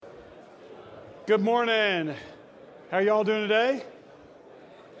Good morning. How are y'all doing today?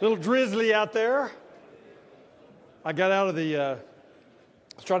 A little drizzly out there. I got out of I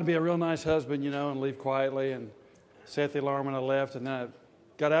was trying to be a real nice husband, and leave quietly and set the alarm when I left. And then I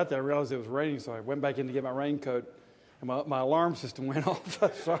got out there and realized it was raining, so I went back in to get my raincoat. And my alarm system went off.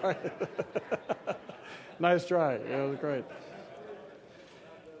 Sorry. Nice try. Yeah, it was great.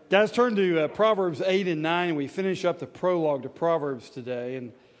 Guys, turn to Proverbs 8 and 9, and we finish up the prologue to Proverbs today.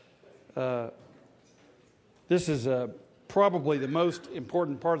 And this is probably the most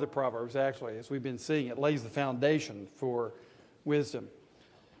important part of the Proverbs, actually, as we've been seeing. It lays the foundation for wisdom.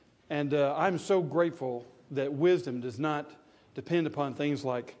 And I'm so grateful that wisdom does not depend upon things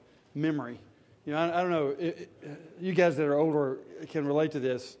like memory. I don't know, you guys that are older can relate to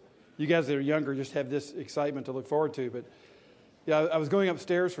this. You guys that are younger just have this excitement to look forward to. But I was going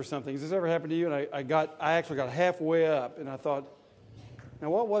upstairs for something. Has this ever happened to you? And I actually got halfway up, and I thought, now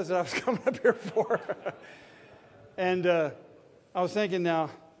what was it I was coming up here for? And I was thinking, now,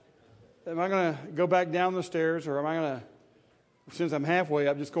 am I going to go back down the stairs, or am I going to, since I'm halfway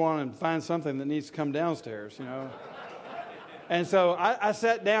up, just go on and find something that needs to come downstairs, And so I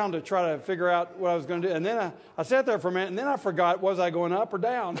sat down to try to figure out what I was going to do. And then I sat there for a minute, and then I forgot, was I going up or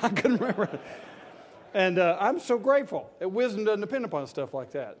down? I couldn't remember. And I'm so grateful that wisdom doesn't depend upon stuff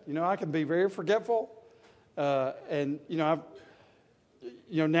like that. I can be very forgetful. And I've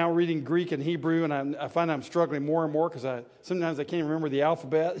now reading Greek and Hebrew, and I find I'm struggling more and more because sometimes I can't remember the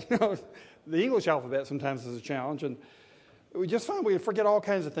alphabet. The English alphabet sometimes is a challenge. And we just find we forget all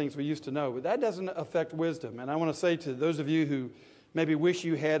kinds of things we used to know, but that doesn't affect wisdom. And I want to say to those of you who maybe wish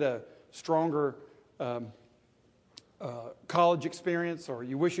you had a stronger college experience, or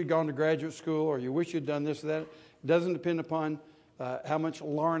you wish you'd gone to graduate school, or you wish you'd done this or that, it doesn't depend upon how much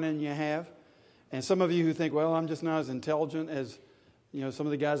learning you have. And some of you who think, well, I'm just not as intelligent as some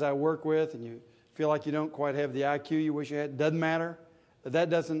of the guys I work with, and you feel like you don't quite have the IQ you wish you had, doesn't matter. That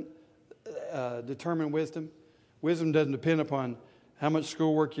doesn't determine wisdom. Wisdom doesn't depend upon how much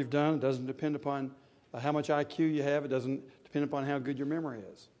schoolwork you've done. It doesn't depend upon how much IQ you have. It doesn't depend upon how good your memory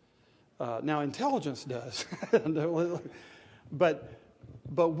is. Now, intelligence does. But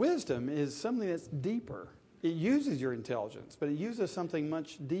wisdom is something that's deeper. It uses your intelligence, but it uses something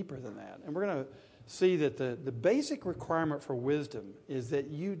much deeper than that. And we're going to see that the basic requirement for wisdom is that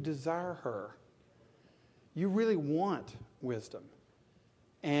you desire her. You really want wisdom.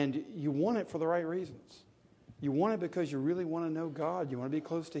 And you want it for the right reasons. You want it because you really want to know God. You want to be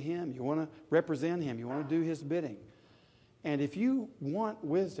close to Him. You want to represent Him. You want to do His bidding. And if you want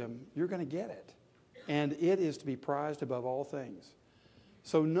wisdom, you're going to get it. And it is to be prized above all things.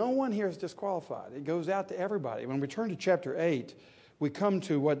 So no one here is disqualified. It goes out to everybody. When we turn to chapter 8, we come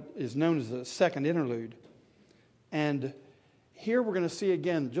to what is known as the second interlude. And here we're going to see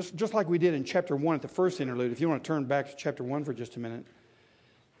again, just like we did in chapter 1 at the first interlude. If you want to turn back to chapter 1 for just a minute,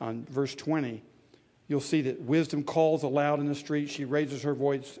 on verse 20, you'll see that wisdom calls aloud in the street. She raises her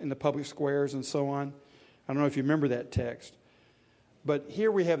voice in the public squares and so on. I don't know if you remember that text. But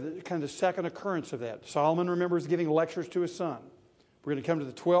here we have kind of the second occurrence of that. Solomon remembers giving lectures to his son. We're going to come to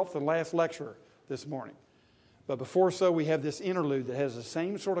the 12th and last lecture this morning. But before so, we have this interlude that has the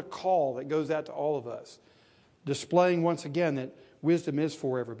same sort of call that goes out to all of us, displaying once again that wisdom is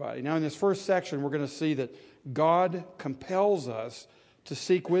for everybody. Now in this first section, we're going to see that God compels us to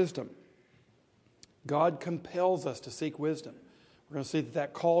seek wisdom. God compels us to seek wisdom. We're going to see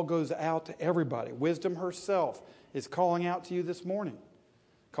that call goes out to everybody. Wisdom herself is calling out to you this morning,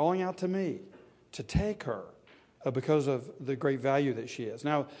 calling out to me to take her because of the great value that she is.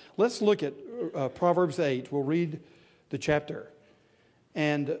 Now, let's look at Proverbs 8. We'll read the chapter.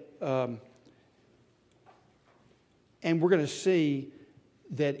 And we're going to see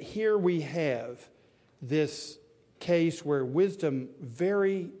that here we have this case where wisdom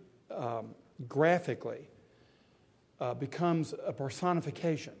very graphically becomes a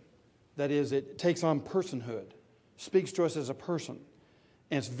personification. That is, it takes on personhood, speaks to us as a person.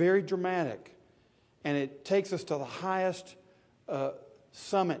 And it's very dramatic. And it takes us to the highest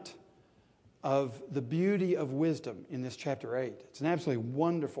summit of the beauty of wisdom in this chapter 8. It's an absolutely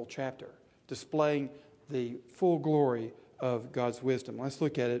wonderful chapter, displaying the full glory of God's wisdom. Let's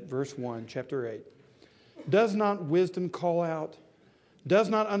look at it, verse 1, chapter 8. Does not wisdom call out? Does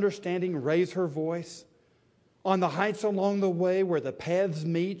not understanding raise her voice? On the heights along the way where the paths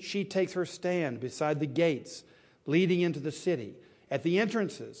meet, she takes her stand beside the gates leading into the city. At the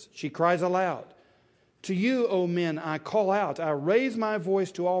entrances, she cries aloud. To you, O men, I call out. I raise my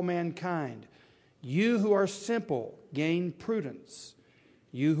voice to all mankind. You who are simple, gain prudence.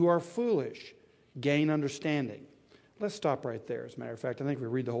 You who are foolish, gain understanding. Let's stop right there. As a matter of fact, I think if we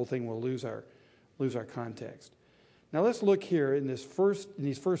read the whole thing, we'll lose our lose our context. Now let's look here in these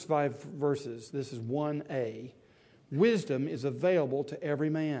first 5 verses. This is 1a. Wisdom is available to every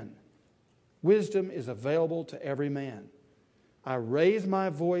man. Wisdom is available to every man. I raise my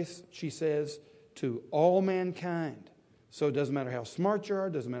voice, she says, to all mankind. So it doesn't matter how smart you are,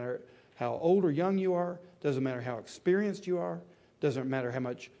 doesn't matter how old or young you are, doesn't matter how experienced you are, doesn't matter how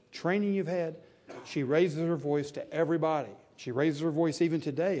much training you've had. She raises her voice to everybody. She raises her voice even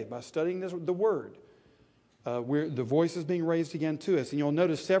today by studying the Word. The voice is being raised again to us. And you'll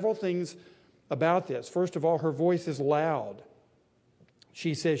notice several things about this. First of all, her voice is loud.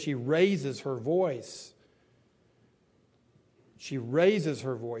 She says she raises her voice. She raises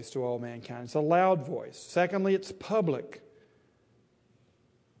her voice to all mankind. It's a loud voice. Secondly, it's public.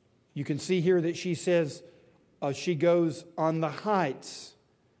 You can see here that she says she goes on the heights.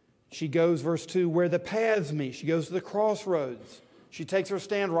 She goes, verse 2, where the paths meet. She goes to the crossroads. She takes her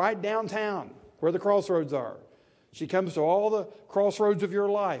stand right downtown where the crossroads are. She comes to all the crossroads of your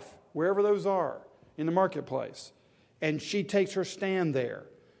life, wherever those are, in the marketplace. And she takes her stand there.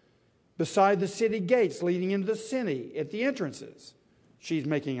 Beside the city gates leading into the city, at the entrances, she's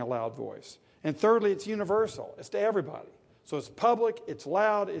making a loud voice. And thirdly, it's universal. It's to everybody. So it's public, it's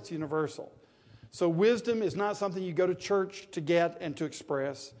loud, it's universal. So wisdom is not something you go to church to get and to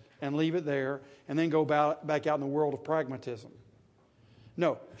express and leave it there and then go back out in the world of pragmatism.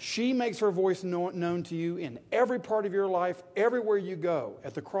 No, she makes her voice known to you in every part of your life, everywhere you go,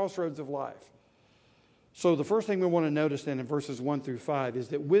 at the crossroads of life. So the first thing we want to notice then in verses 1 through 5 is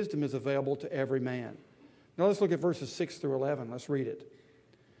that wisdom is available to every man. Now let's look at verses 6 through 11. Let's read it.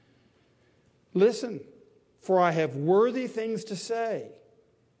 Listen, for I have worthy things to say.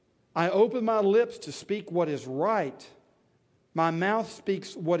 I open my lips to speak what is right. My mouth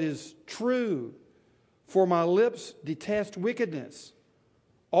speaks what is true. For my lips detest wickedness.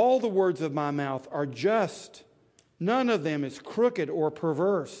 All the words of my mouth are just. None of them is crooked or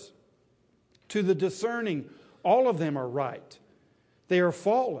perverse. To the discerning, all of them are right. They are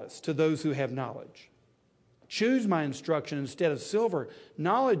faultless to those who have knowledge. Choose my instruction instead of silver,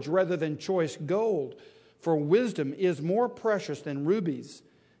 knowledge rather than choice gold. For wisdom is more precious than rubies,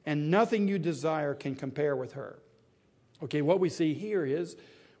 and nothing you desire can compare with her. Okay, what we see here is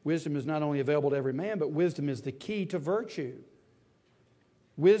wisdom is not only available to every man, but wisdom is the key to virtue.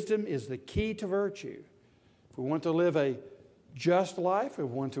 Wisdom is the key to virtue. If we want to live a just life, if we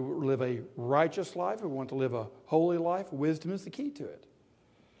want to live a righteous life, if we want to live a holy life, wisdom is the key to it.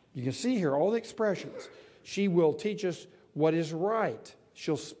 You can see here all the expressions. She will teach us what is right.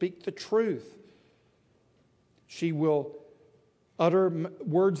 She'll speak the truth. She will utter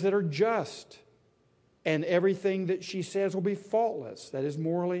words that are just. And everything that she says will be faultless, that is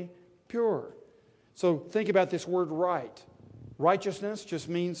morally pure. So think about this word right. Righteousness just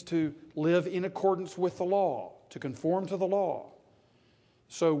means to live in accordance with the law, to conform to the law.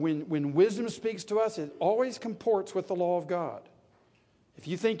 So when wisdom speaks to us, it always comports with the law of God. If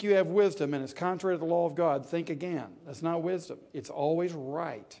you think you have wisdom and it's contrary to the law of God, think again. That's not wisdom. It's always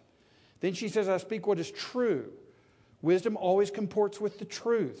right. Then she says, I speak what is true. Wisdom always comports with the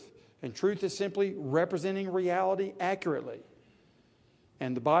truth. And truth is simply representing reality accurately.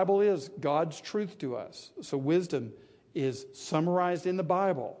 And the Bible is God's truth to us. So wisdom is summarized in the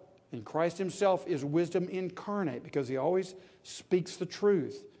Bible. And Christ himself is wisdom incarnate because he always speaks the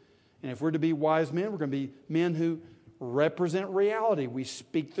truth. And if we're to be wise men, we're going to be men who represent reality. We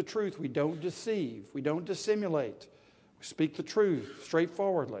speak the truth. We don't deceive. We don't dissimulate. We speak the truth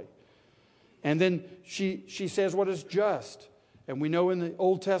straightforwardly. And then she says what is just. And we know in the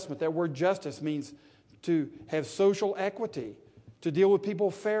Old Testament that word justice means to have social equity, to deal with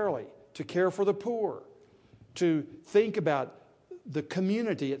people fairly, to care for the poor, to think about the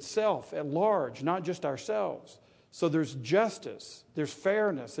community itself at large, not just ourselves. So there's justice, there's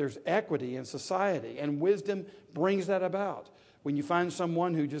fairness, there's equity in society, and wisdom brings that about. When you find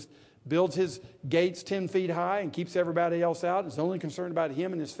someone who just builds his gates 10 feet high and keeps everybody else out, is only concerned about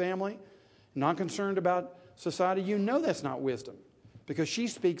him and his family, not concerned about society, you know that's not wisdom, because she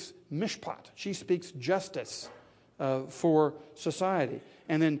speaks mishpat. She speaks justice for society.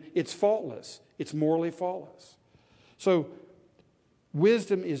 And then it's faultless. It's morally faultless. So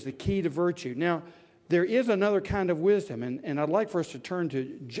wisdom is the key to virtue. Now, there is another kind of wisdom, and I'd like for us to turn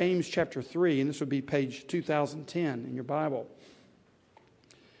to James chapter 3, and this would be page 2010 in your Bible.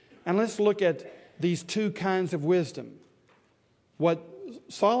 And let's look at these two kinds of wisdom. What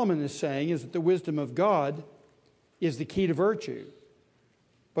Solomon is saying is that the wisdom of God is the key to virtue.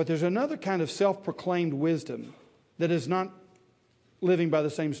 But there's another kind of self-proclaimed wisdom that is not living by the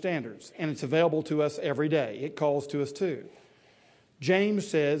same standards, and it's available to us every day. It calls to us too. James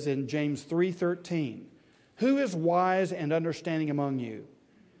says in James 3:13, "Who is wise and understanding among you?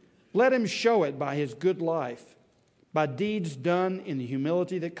 Let him show it by his good life, by deeds done in the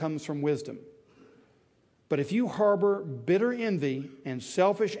humility that comes from wisdom. But if you harbor bitter envy and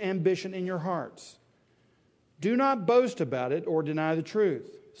selfish ambition in your hearts, do not boast about it or deny the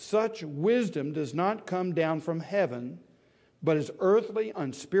truth. Such wisdom does not come down from heaven, but is earthly,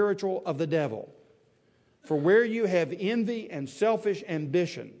 unspiritual, of the devil. For where you have envy and selfish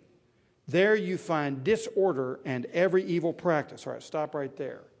ambition, there you find disorder and every evil practice." All right, stop right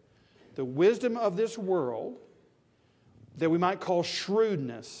there. The wisdom of this world, that we might call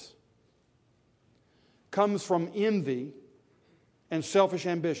shrewdness, comes from envy and selfish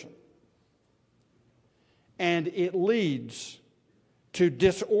ambition. And it leads to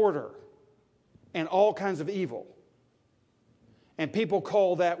disorder and all kinds of evil. And people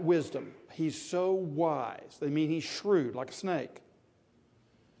call that wisdom. He's so wise. They mean he's shrewd, like a snake.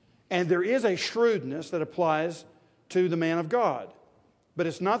 And there is a shrewdness that applies to the man of God. But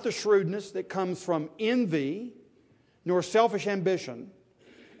it's not the shrewdness that comes from envy nor selfish ambition.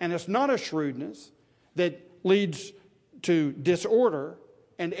 And it's not a shrewdness that leads to disorder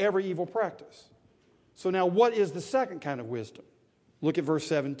and every evil practice. So now what is the second kind of wisdom? Look at verse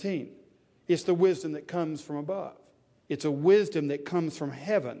 17. It's the wisdom that comes from above. It's a wisdom that comes from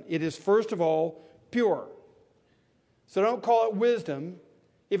heaven. It is first of all pure. So don't call it wisdom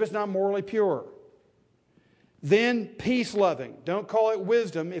if it's not morally pure. Then peace-loving. Don't call it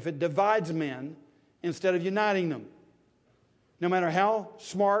wisdom if it divides men instead of uniting them. No matter how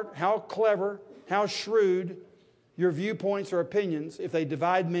smart, how clever, how shrewd your viewpoints or opinions, if they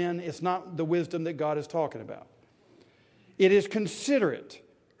divide men, it's not the wisdom that God is talking about. It is considerate.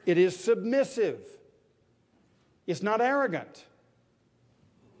 It is submissive. It's not arrogant.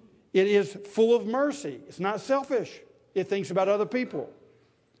 It is full of mercy. It's not selfish. It thinks about other people.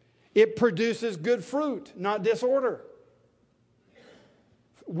 It produces good fruit, not disorder.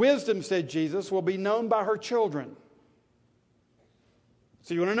 Wisdom, said Jesus, will be known by her children.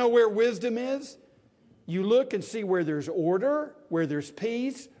 So you want to know where wisdom is? You look and see where there's order, where there's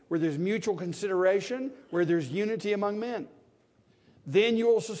peace, where there's mutual consideration, where there's unity among men. Then you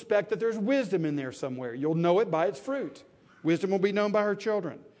will suspect that there's wisdom in there somewhere. You'll know it by its fruit. Wisdom will be known by her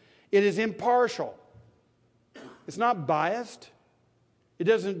children. It is impartial. It's not biased. It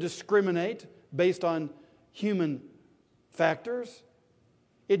doesn't discriminate based on human factors.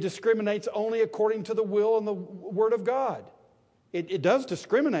 It discriminates only according to the will and the Word of God. It does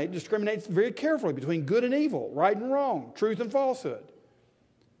discriminate. It discriminates very carefully between good and evil, right and wrong, truth and falsehood.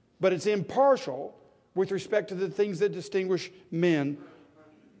 But it's impartial with respect to the things that distinguish men.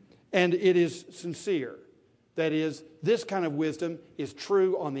 And it is sincere. That is, this kind of wisdom is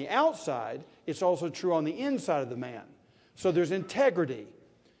true on the outside. It's also true on the inside of the man. So there's integrity.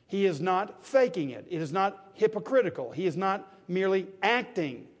 He is not faking it. It is not hypocritical. He is not merely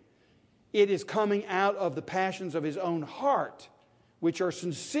acting. It is coming out of the passions of his own heart, which are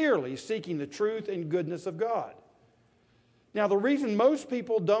sincerely seeking the truth and goodness of God. Now, the reason most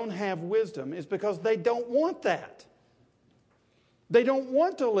people don't have wisdom is because they don't want that. They don't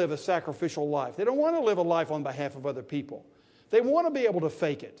want to live a sacrificial life. They don't want to live a life on behalf of other people. They want to be able to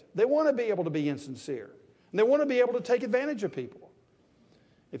fake it. They want to be able to be insincere. And they want to be able to take advantage of people.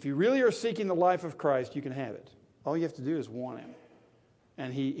 If you really are seeking the life of Christ, you can have it. All you have to do is want Him.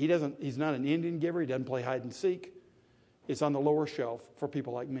 And he's not an Indian giver. He doesn't play hide and seek. It's on the lower shelf for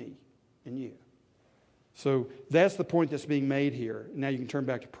people like me and you. So that's the point that's being made here. Now you can turn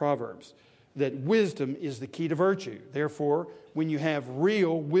back to Proverbs. That wisdom is the key to virtue. Therefore, when you have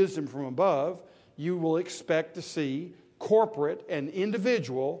real wisdom from above, you will expect to see corporate and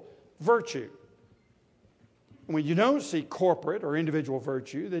individual virtue. When you don't see corporate or individual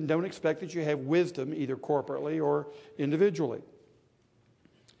virtue, then don't expect that you have wisdom either corporately or individually.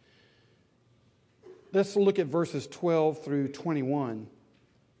 Let's look at verses 12 through 21.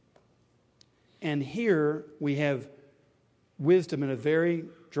 And here we have wisdom in a very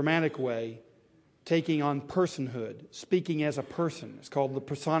dramatic way, taking on personhood, speaking as a person. It's called the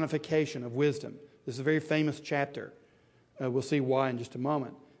personification of wisdom. This is a very famous chapter. We'll see why in just a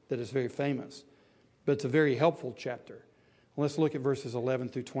moment that it's very famous. But it's a very helpful chapter. Let's look at verses 11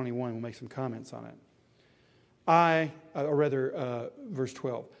 through 21. We'll make some comments on it. Verse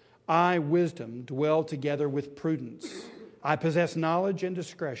 12. I, wisdom, dwell together with prudence. I possess knowledge and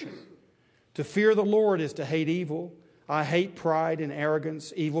discretion. To fear the Lord is to hate evil. I hate pride and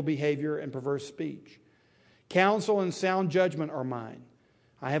arrogance, evil behavior, and perverse speech. Counsel and sound judgment are mine.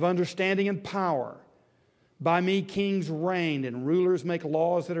 I have understanding and power. By me kings reign and rulers make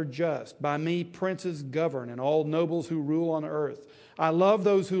laws that are just. By me princes govern and all nobles who rule on earth. I love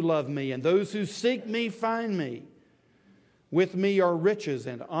those who love me, and those who seek me find me. With me are riches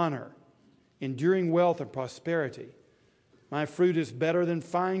and honor, enduring wealth and prosperity. My fruit is better than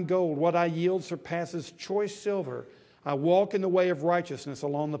fine gold. What I yield surpasses choice silver. I walk in the way of righteousness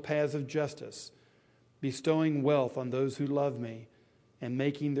along the paths of justice, bestowing wealth on those who love me and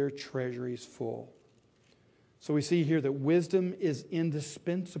making their treasuries full. So we see here that wisdom is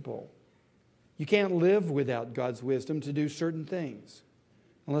indispensable. You can't live without God's wisdom to do certain things.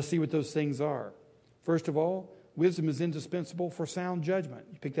 And let's see what those things are. First of all, wisdom is indispensable for sound judgment.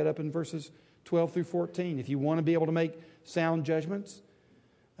 You pick that up in verses 12 through 14. If you want to be able to make sound judgments,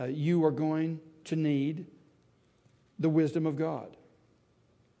 you are going to need the wisdom of God.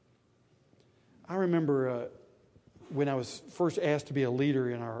 I remember when I was first asked to be a leader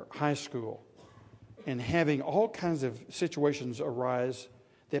in our high school and having all kinds of situations arise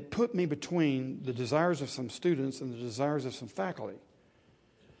that put me between the desires of some students and the desires of some faculty.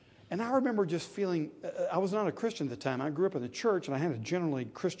 And I remember just feeling, I was not a Christian at the time. I grew up in the church and I had a generally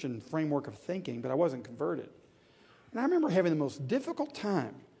Christian framework of thinking, but I wasn't converted. And I remember having the most difficult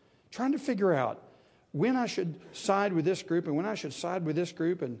time trying to figure out when I should side with this group and when I should side with this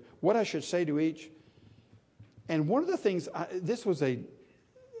group and what I should say to each. And one of the things, this was an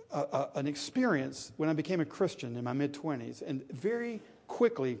experience when I became a Christian in my mid-20s, and very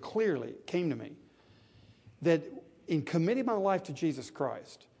quickly, clearly came to me that in committing my life to Jesus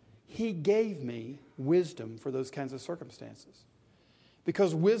Christ, He gave me wisdom for those kinds of circumstances.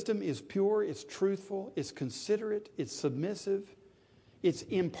 Because wisdom is pure, it's truthful, it's considerate, it's submissive, it's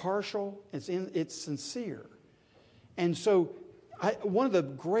impartial, it's sincere. And so one of the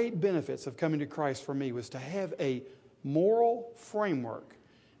great benefits of coming to Christ for me was to have a moral framework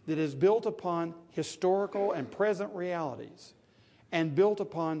that is built upon historical and present realities and built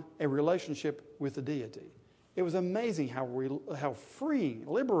upon a relationship with the deity. It was amazing how freeing,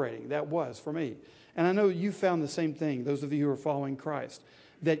 liberating that was for me. And I know you found the same thing, those of you who are following Christ,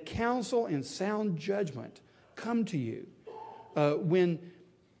 that counsel and sound judgment come to you when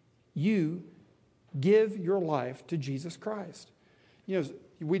you give your life to Jesus Christ. You know,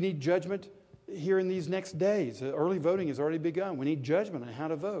 we need judgment here in these next days. Early voting has already begun. We need judgment on how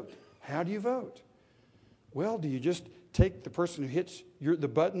to vote. How do you vote? Well, do you just take the person who hits the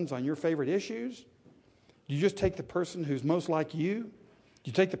buttons on your favorite issues? Do you just take the person who's most like you? Do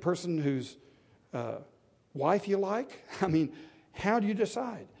you take the person whose wife you like? I mean, how do you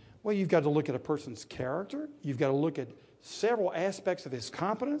decide? Well, you've got to look at a person's character. You've got to look at several aspects of his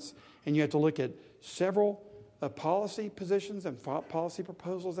competence. And you have to look at several policy positions and policy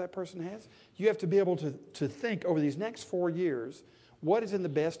proposals that person has. You have to be able to think over these next 4 years, what is in the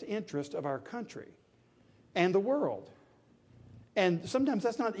best interest of our country and the world? And sometimes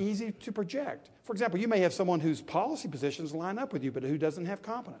that's not easy to project. For example, you may have someone whose policy positions line up with you, but who doesn't have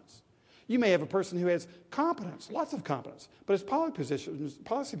competence. You may have a person who has competence, lots of competence, but his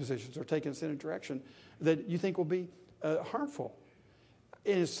policy positions are taking us in a direction that you think will be harmful.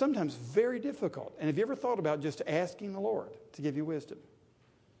 It is sometimes very difficult. And have you ever thought about just asking the Lord to give you wisdom?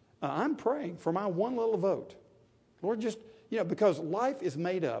 I'm praying for my one little vote. Lord, just, because life is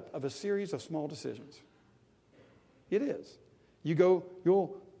made up of a series of small decisions. It is.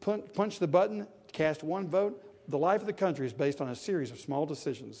 You'll punch the button, cast one vote. The life of the country is based on a series of small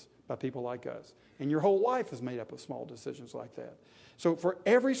decisions by people like us. And your whole life is made up of small decisions like that. So for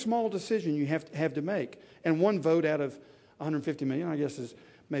every small decision you have to make, and one vote out of 150 million, I guess, is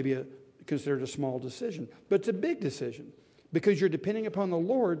maybe considered a small decision. But it's a big decision because you're depending upon the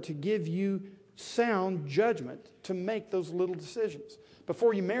Lord to give you sound judgment to make those little decisions.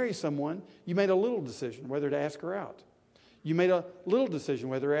 Before you marry someone, you made a little decision whether to ask her out. You made a little decision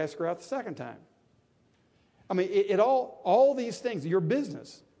whether to ask her out the second time. I mean, all these things, your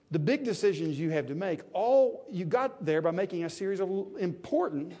business, the big decisions you have to make, all you got there by making a series of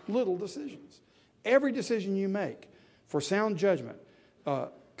important little decisions. Every decision you make for sound judgment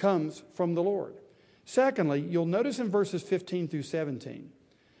comes from the Lord. Secondly, you'll notice in verses 15 through 17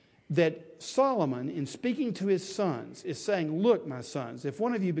 that Solomon, in speaking to his sons, is saying, look, my sons, if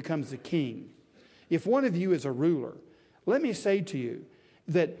one of you becomes a king, if one of you is a ruler, let me say to you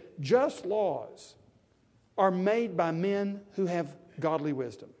that just laws are made by men who have godly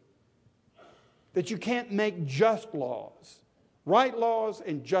wisdom. That you can't make just laws, right laws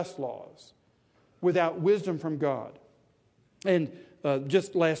and just laws, without wisdom from God. And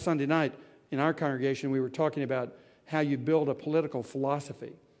just last Sunday night in our congregation, we were talking about how you build a political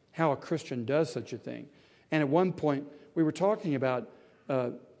philosophy, how a Christian does such a thing. And at one point, we were talking about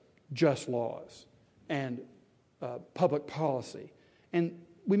just laws and public policy. And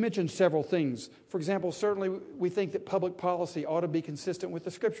we mentioned several things. For example, certainly we think that public policy ought to be consistent with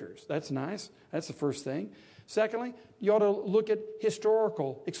the Scriptures. That's nice. That's the first thing. Secondly, you ought to look at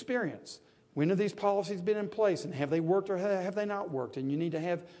historical experience. When have these policies been in place, and have they worked or have they not worked? And you need to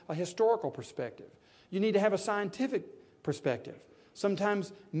have a historical perspective. You need to have a scientific perspective.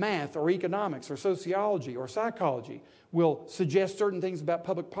 Sometimes math or economics or sociology or psychology will suggest certain things about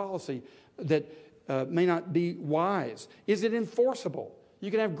public policy that may not be wise. Is it enforceable?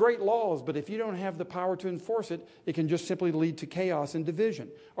 You can have great laws, but if you don't have the power to enforce it, it can just simply lead to chaos and division.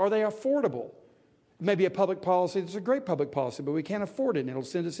 Are they affordable? Maybe a public policy that's a great public policy, but we can't afford it, and it'll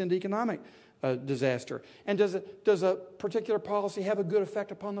send us into economic disaster. And does a particular policy have a good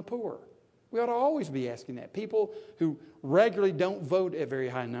effect upon the poor? We ought to always be asking that. People who regularly don't vote at very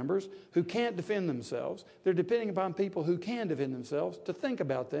high numbers, who can't defend themselves, they're depending upon people who can defend themselves to think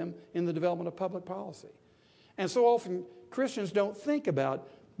about them in the development of public policy. And so often Christians don't think about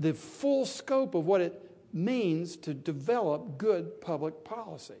the full scope of what it means to develop good public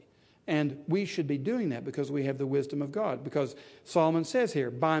policy. And we should be doing that because we have the wisdom of God. Because Solomon says here,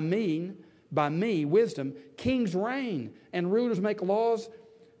 by me, wisdom, kings reign and rulers make laws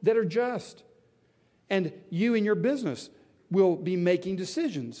that are just. And you in your business will be making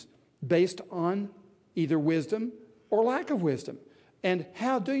decisions based on either wisdom or lack of wisdom. And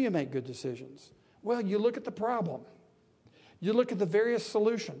how do you make good decisions? Well, you look at the problem. You look at the various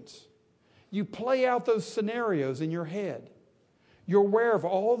solutions. You play out those scenarios in your head. You're aware of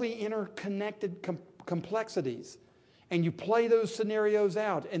all the interconnected complexities. And you play those scenarios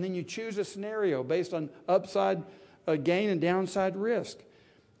out. And then you choose a scenario based on upside gain and downside risk.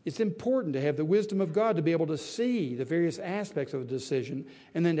 It's important to have the wisdom of God to be able to see the various aspects of a decision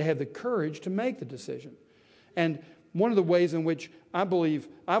and then to have the courage to make the decision. And one of the ways in which I believe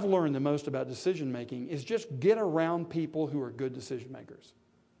I've learned the most about decision making is just get around people who are good decision makers.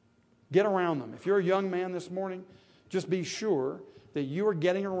 Get around them. If you're a young man this morning, just be sure that you are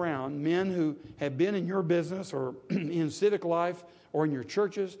getting around men who have been in your business or in civic life or in your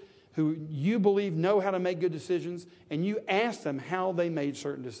churches who you believe know how to make good decisions, and you ask them how they made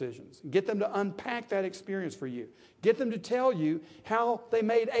certain decisions. Get them to unpack that experience for you. Get them to tell you how they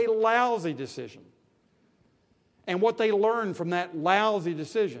made a lousy decision and what they learned from that lousy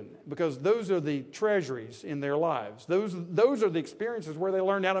decision, because those are the treasuries in their lives. Those are the experiences where they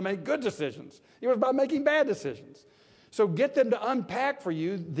learned how to make good decisions. It was by making bad decisions. So get them to unpack for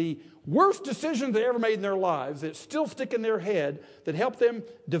you the worst decisions they ever made in their lives that still stick in their head, that help them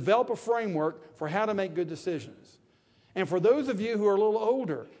develop a framework for how to make good decisions. And for those of you who are a little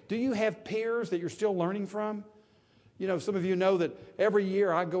older, do you have peers that you're still learning from? You know, some of you know that every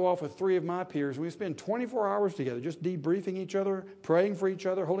year I go off with 3 of my peers. We spend 24 hours together just debriefing each other, praying for each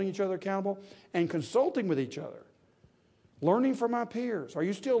other, holding each other accountable, and consulting with each other. Learning from my peers. Are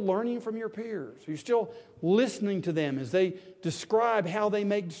you still learning from your peers? Are you still listening to them as they describe how they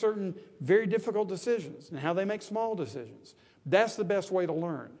make certain very difficult decisions and how they make small decisions? That's the best way to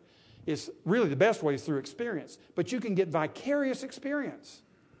learn. It's really the best way is through experience. But you can get vicarious experience.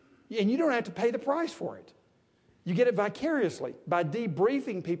 And you don't have to pay the price for it. You get it vicariously by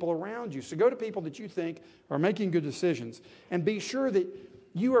debriefing people around you. So go to people that you think are making good decisions and be sure that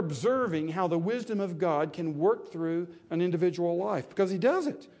you are observing how the wisdom of God can work through an individual life, because He does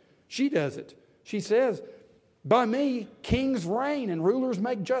it. She does it. She says, by me, kings reign and rulers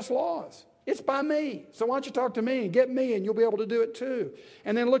make just laws. It's by me. So why don't you talk to me and get me, and you'll be able to do it too.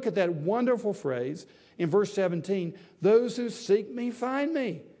 And then look at that wonderful phrase in verse 17, those who seek me find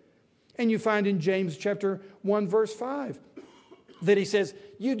me. And you find in James chapter 1 verse 5 that he says,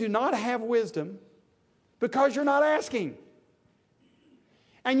 you do not have wisdom because you're not asking.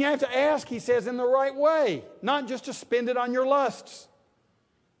 And you have to ask, he says, in the right way, not just to spend it on your lusts.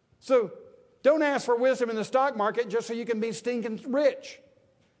 So don't ask for wisdom in the stock market just so you can be stinking rich.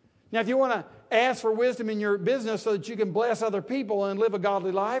 Now, if you want to ask for wisdom in your business so that you can bless other people and live a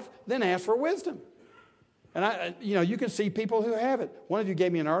godly life, then ask for wisdom. And you can see people who have it. One of you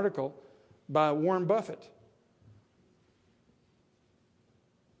gave me an article by Warren Buffett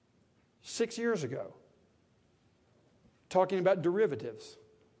 6 years ago talking about derivatives.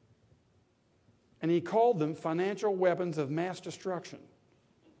 And he called them financial weapons of mass destruction.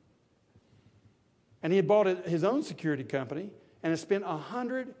 And he had bought his own security company and had spent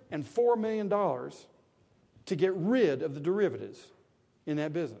 $104 million to get rid of the derivatives in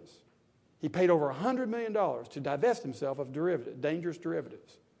that business. He paid over $100 million to divest himself of dangerous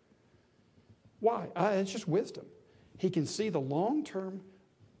derivatives. Why? It's just wisdom. He can see the long-term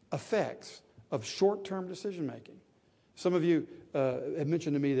effects of short-term decision-making. Some of you have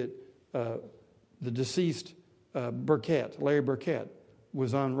mentioned to me that the deceased Burkett, Larry Burkett,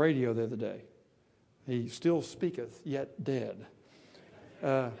 was on radio the other day. He still speaketh, yet dead.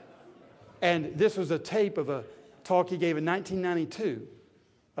 And this was a tape of a talk he gave in 1992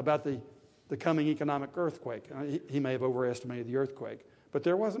 about the coming economic earthquake. He may have overestimated the earthquake, but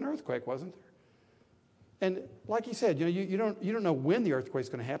there was an earthquake, wasn't there? And like he said, you don't know when the earthquake's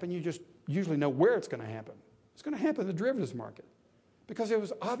going to happen. You just usually know where it's going to happen. It's going to happen in the derivatives market because it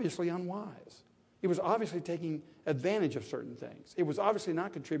was obviously unwise. It was obviously taking advantage of certain things. It was obviously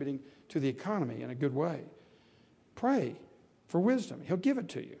not contributing to the economy in a good way. Pray for wisdom. He'll give it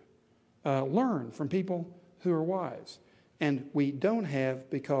to you. Learn from people who are wise. And we don't have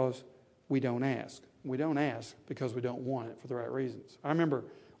because we don't ask. We don't ask because we don't want it for the right reasons. I remember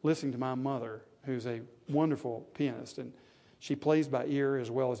listening to my mother, who's a wonderful pianist, and she plays by ear as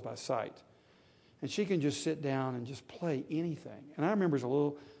well as by sight. And she can just sit down and just play anything. And I remember as a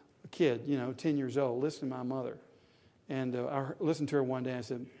little kid, 10 years old, listening to my mother. And I listened to her one day and I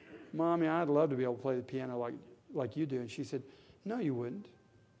said, Mommy, I'd love to be able to play the piano like you do. And she said, no, you wouldn't.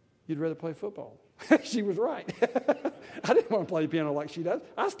 You'd rather play football. She was right. I didn't want to play the piano like she does.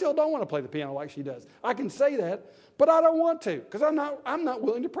 I still don't want to play the piano like she does. I can say that, but I don't want to because I'm not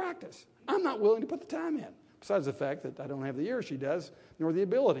willing to practice. I'm not willing to put the time in. Besides the fact that I don't have the ear she does, nor the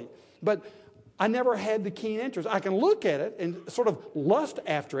ability. But I never had the keen interest. I can look at it and sort of lust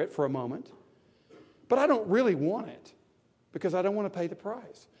after it for a moment, but I don't really want it because I don't want to pay the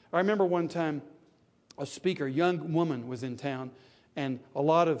price. I remember one time a speaker, a young woman was in town, and a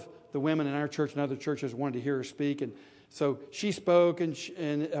lot of the women in our church and other churches wanted to hear her speak. And so she spoke, and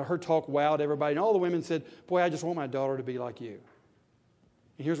her talk wowed everybody. And all the women said, boy, I just want my daughter to be like you.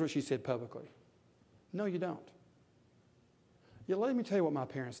 And here's what she said publicly. No, you don't. Yeah, let me tell you what my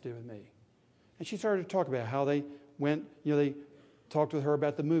parents did with me. And she started to talk about how they went, they talked with her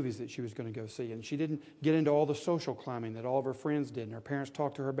about the movies that she was going to go see. And she didn't get into all the social climbing that all of her friends did. And her parents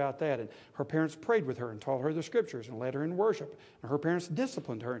talked to her about that. And her parents prayed with her and taught her the scriptures and led her in worship. And her parents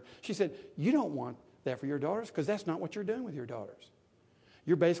disciplined her. And she said, you don't want that for your daughters because that's not what you're doing with your daughters.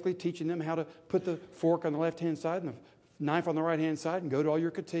 You're basically teaching them how to put the fork on the left-hand side and the knife on the right-hand side and go to all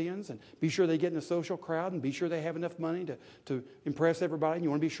your cotillions and be sure they get in the social crowd and be sure they have enough money to impress everybody. And you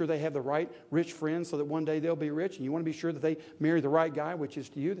want to be sure they have the right rich friends so that one day they'll be rich. And you want to be sure that they marry the right guy, which is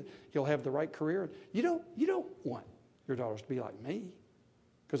to you, that he'll have the right career. You don't want your daughters to be like me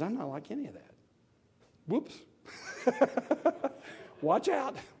because I'm not like any of that. Whoops. Watch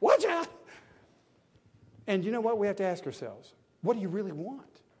out. Watch out. And you know what? We have to ask ourselves, what do you really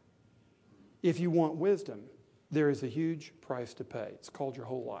want? If you want wisdom, there is a huge price to pay. It's called your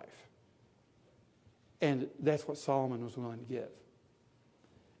whole life. And that's what Solomon was willing to give.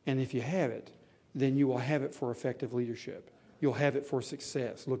 And if you have it, then you will have it for effective leadership. You'll have it for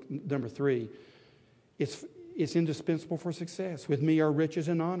success. Look, number 3, it's indispensable for success. With me are riches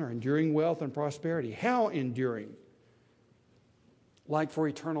and honor, enduring wealth and prosperity. How enduring? Like for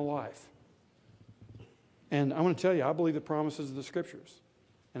eternal life. And I want to tell you, I believe the promises of the Scriptures.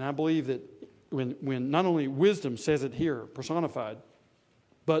 And I believe that when not only wisdom says it here, personified,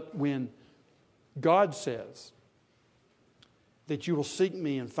 but when God says that you will seek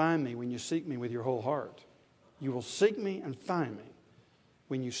me and find me when you seek me with your whole heart. You will seek me and find me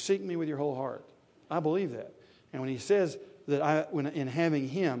when you seek me with your whole heart. I believe that. And when he says that in having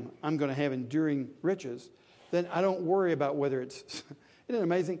him, I'm going to have enduring riches, then I don't worry about whether it's, isn't it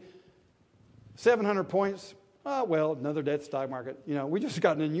amazing? 700 points. Oh, well, another day at the stock market. We just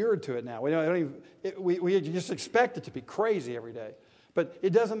gotten inured to it now. We just expect it to be crazy every day. But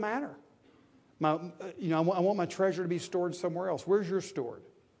it doesn't matter. I want my treasure to be stored somewhere else. Where's yours stored?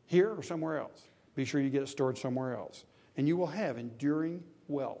 Here or somewhere else? Be sure you get it stored somewhere else. And you will have enduring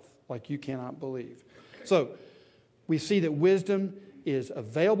wealth like you cannot believe. So we see that wisdom is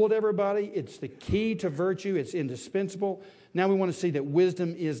available to everybody. It's the key to virtue. It's indispensable. Now we want to see that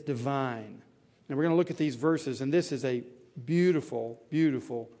wisdom is divine. And we're going to look at these verses, and this is a beautiful,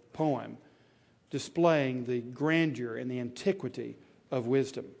 beautiful poem displaying the grandeur and the antiquity of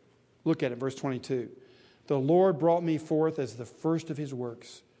wisdom. Look at it, verse 22. The Lord brought me forth as the first of his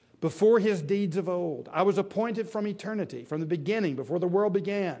works, before his deeds of old. I was appointed from eternity, from the beginning, before the world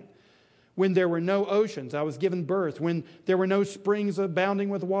began. When there were no oceans, I was given birth. When there were no springs abounding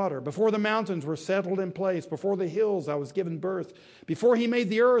with water. Before the mountains were settled in place. Before the hills, I was given birth. Before he made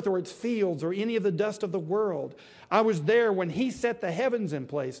the earth or its fields or any of the dust of the world. I was there when he set the heavens in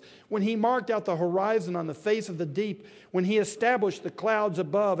place. When he marked out the horizon on the face of the deep. When he established the clouds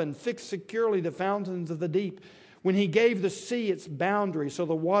above and fixed securely the fountains of the deep. When he gave the sea its boundary so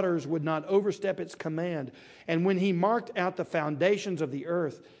the waters would not overstep its command. And when he marked out the foundations of the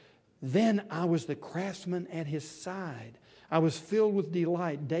earth, Then I was the craftsman at his side. I was filled with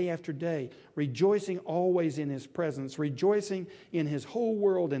delight day after day, rejoicing always in his presence, rejoicing in his whole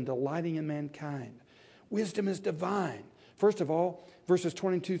world and delighting in mankind. Wisdom is divine. First of all, verses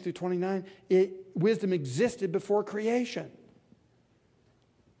 22 through 29, wisdom existed before creation.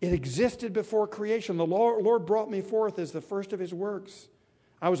 It existed before creation. The Lord brought me forth as the first of his works.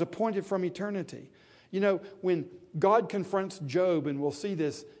 I was appointed from eternity. You know, when God confronts Job, and we'll see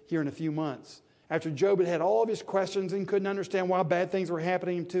this here in a few months, after Job had had all of his questions and couldn't understand why bad things were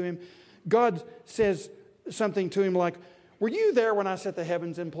happening to him, God says something to him like, were you there when I set the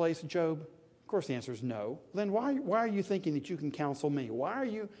heavens in place, Job? Of course the answer is no. Then why are you thinking that you can counsel me? Why are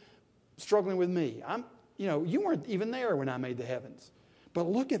you struggling with me? You weren't even there when I made the heavens. But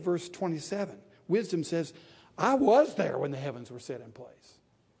look at verse 27. Wisdom says, I was there when the heavens were set in place.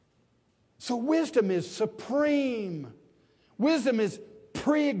 So wisdom is supreme. Wisdom is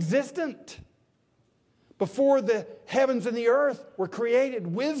pre-existent. Before the heavens and the earth were created,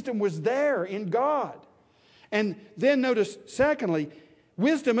 wisdom was there in God. And then notice, secondly,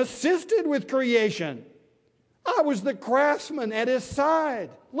 wisdom assisted with creation. I was the craftsman at his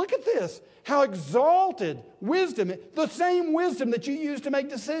side. Look at this. How exalted wisdom, the same wisdom that you use to make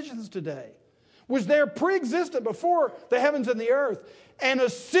decisions today, was there pre-existent before the heavens and the earth and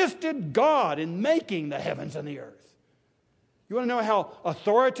assisted God in making the heavens and the earth. You want to know how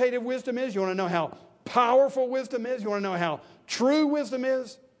authoritative wisdom is? You want to know how powerful wisdom is? You want to know how true wisdom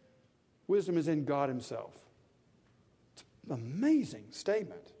is? Wisdom is in God himself. It's an amazing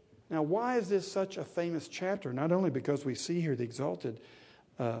statement. Now, why is this such a famous chapter? Not only because we see here the exalted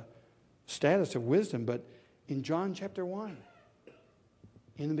status of wisdom, but in John chapter 1,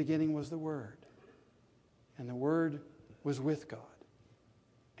 in the beginning was the Word, and the Word was with God,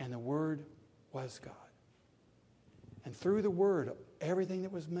 and the Word was God. And through the Word, everything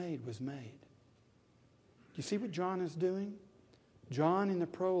that was made was made. You see what John is doing? John in the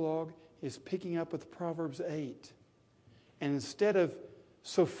prologue is picking up with Proverbs 8. And instead of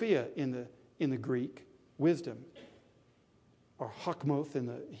Sophia in the Greek, wisdom, or hakmoth in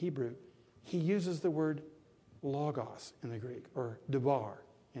the Hebrew, he uses the word logos in the Greek, or debar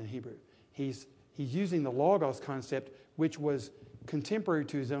in Hebrew. He's using the logos concept, which was contemporary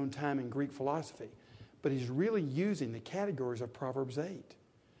to his own time in Greek philosophy. But he's really using the categories of Proverbs 8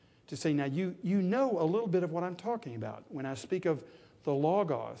 to say, now you know a little bit of what I'm talking about. When I speak of the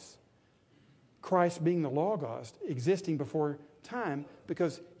logos, Christ being the logos, existing before time,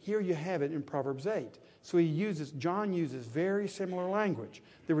 because here you have it in Proverbs 8. So John uses very similar language.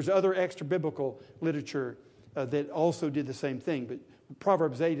 There was other extra biblical literature that also did the same thing, but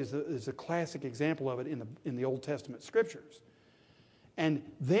Proverbs 8 is a classic example of it in the Old Testament scriptures. And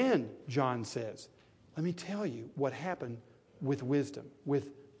then John says, let me tell you what happened with wisdom,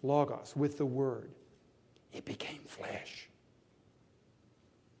 with logos, with the Word. It became flesh.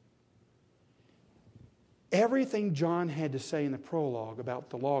 Everything John had to say in the prologue about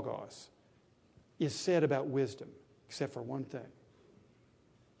the logos is said about wisdom, except for one thing.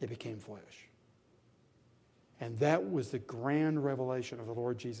 It became flesh. And that was the grand revelation of the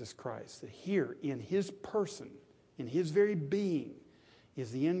Lord Jesus Christ, that here in his person, in his very being,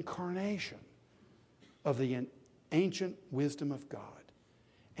 is the incarnation of the ancient wisdom of God.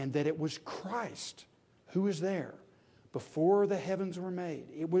 And that it was Christ who was there before the heavens were made.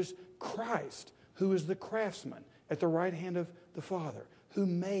 It was Christ who is the craftsman at the right hand of the Father, who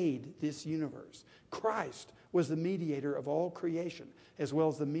made this universe. Christ was the mediator of all creation, as well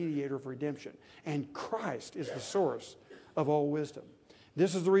as the mediator of redemption. And Christ is the source of all wisdom.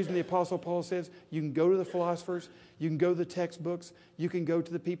 This is the reason the Apostle Paul says you can go to the philosophers, you can go to the textbooks, you can go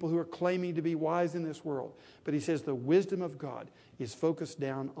to the people who are claiming to be wise in this world. But he says the wisdom of God is focused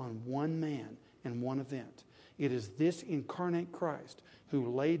down on one man and one event. It is this incarnate Christ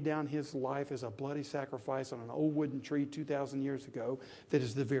who laid down his life as a bloody sacrifice on an old wooden tree 2,000 years ago that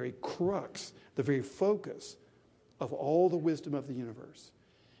is the very crux, the very focus of all the wisdom of the universe.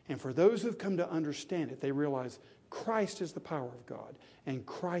 And for those who've come to understand it, they realize Christ is the power of God and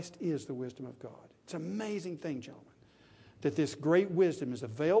Christ is the wisdom of God. It's an amazing thing, gentlemen, that this great wisdom is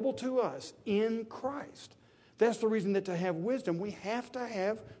available to us in Christ. That's the reason that to have wisdom, we have to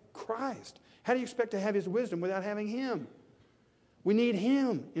have Christ. How do you expect to have his wisdom without having him? We need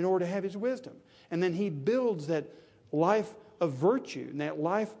him in order to have his wisdom. And then he builds that life of virtue and that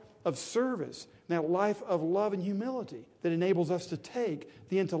life of service and that life of love and humility that enables us to take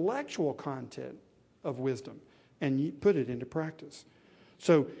the intellectual content of wisdom and put it into practice.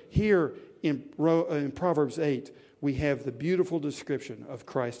 So here in Proverbs 8, we have the beautiful description of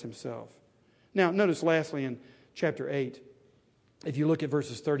Christ himself. Now, notice lastly in chapter 8, if you look at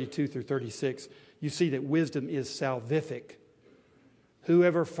verses 32 through 36, you see that wisdom is salvific.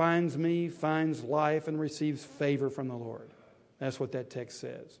 Whoever finds me finds life and receives favor from the Lord. That's what that text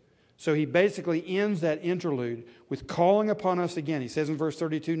says. So he basically ends that interlude with calling upon us again. He says in verse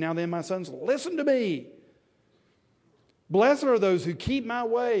 32, "Now then, my sons, listen to me. Blessed are those who keep my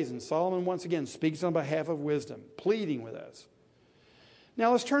ways." And Solomon once again speaks on behalf of wisdom, pleading with us.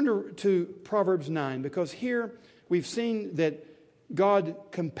 Now let's turn to Proverbs 9, because here we've seen that God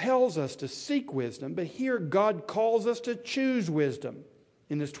compels us to seek wisdom, but here God calls us to choose wisdom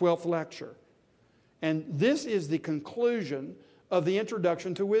in this 12th lecture. And this is the conclusion of the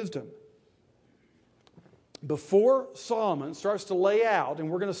introduction to wisdom. Before Solomon starts to lay out, and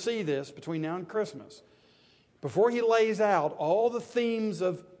we're going to see this between now and Christmas, before he lays out all the themes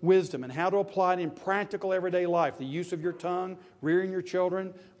of wisdom and how to apply it in practical everyday life, the use of your tongue, rearing your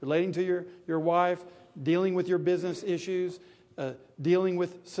children, relating to your wife, dealing with your business issues, dealing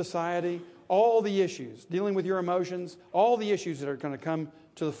with society, all the issues, dealing with your emotions, all the issues that are going to come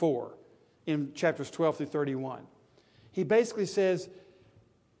to the fore in chapters 12 through 31. He basically says,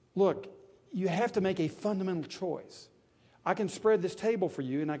 look, you have to make a fundamental choice. I can spread this table for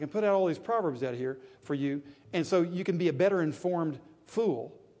you, and I can put out all these proverbs out here for you, and so you can be a better informed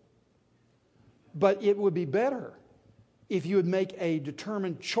fool. But it would be better if you would make a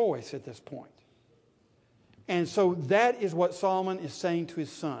determined choice at this point. And so that is what Solomon is saying to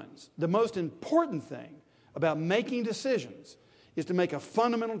his sons. The most important thing about making decisions is to make a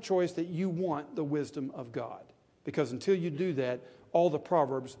fundamental choice that you want the wisdom of God. Because until you do that, all the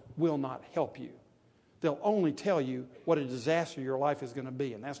proverbs will not help you. They'll only tell you what a disaster your life is going to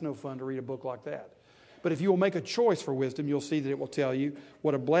be, and that's no fun to read a book like that. But if you will make a choice for wisdom, you'll see that it will tell you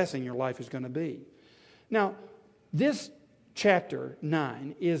what a blessing your life is going to be. Now, this chapter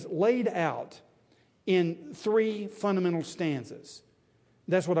 9 is laid out in 3 fundamental stanzas.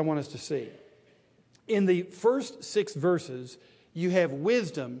 That's what I want us to see. In the first 6 verses, you have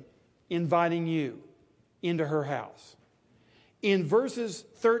wisdom inviting you into her house. In verses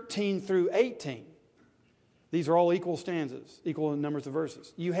 13 through 18, these are all equal stanzas, equal in numbers of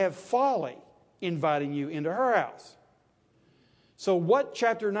verses, you have folly inviting you into her house. So what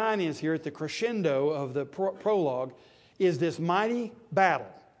chapter 9 is here at the crescendo of the prologue is this mighty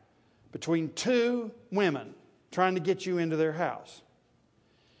battle between 2 women trying to get you into their house.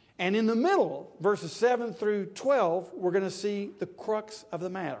 And in the middle, verses 7 through 12, we're going to see the crux of the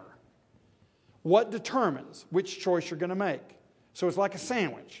matter. What determines which choice you're going to make? So it's like a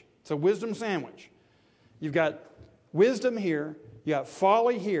sandwich. It's a wisdom sandwich. You've got wisdom here, you got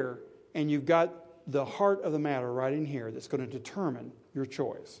folly here, and you've got the heart of the matter right in here that's going to determine your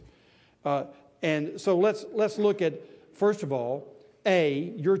choice. And so let's look at, first of all,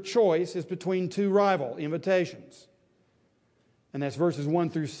 your choice is between 2 rival invitations. And that's verses 1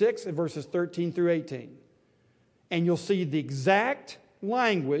 through 6 and verses 13 through 18. And you'll see the exact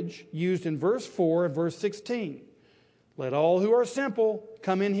language used in verse 4 and verse 16. Let all who are simple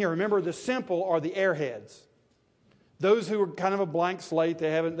come in here. Remember, the simple are the airheads. Those who are kind of a blank slate, they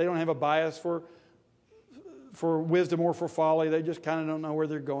don't have a bias for wisdom or for folly. They just kind of don't know where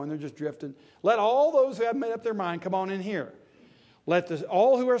they're going. They're just drifting. Let all those who have made up their mind come on in here. Let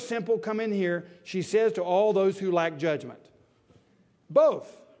all who are simple come in here, she says to all those who lack judgment.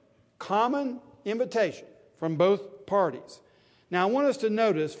 Both. Common invitation from both parties. Now, I want us to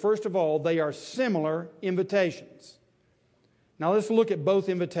notice, first of all, they are similar invitations. Now, let's look at both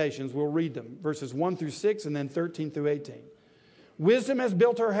invitations. We'll read them, verses 1 through 6 and then 13 through 18. Wisdom has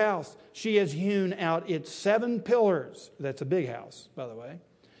built her house. She has hewn out its 7 pillars. That's a big house, by the way.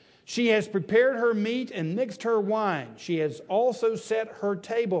 She has prepared her meat and mixed her wine. She has also set her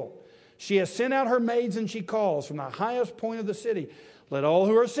table. She has sent out her maids, and she calls from the highest point of the city. Let all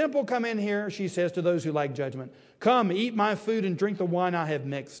who are simple come in here, she says to those who lack judgment. Come, eat my food and drink the wine I have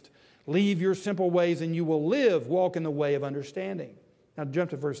mixed. Leave your simple ways and you will live. Walk in the way of understanding. Now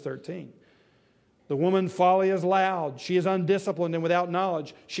jump to verse 13. The woman folly is loud. She is undisciplined and without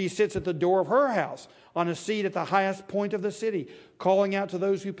knowledge. She sits at the door of her house on a seat at the highest point of the city, calling out to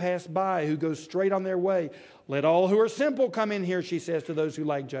those who pass by, who go straight on their way. Let all who are simple come in here, she says to those who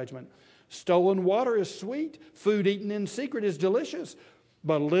lack judgment. Stolen water is sweet. Food eaten in secret is delicious.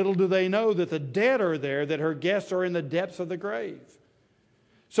 But little do they know that the dead are there, that her guests are in the depths of the grave.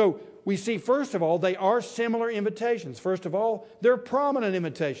 So we see, first of all, they are similar invitations. First of all, they're prominent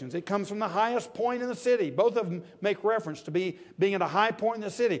invitations. It comes from the highest point in the city. Both of them make reference to being at a high point in the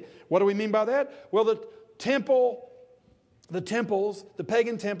city. What do we mean by that? Well, the temples, the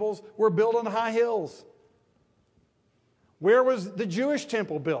pagan temples, were built on high hills. Where was the Jewish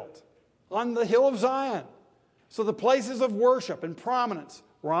temple built? On the hill of Zion. So the places of worship and prominence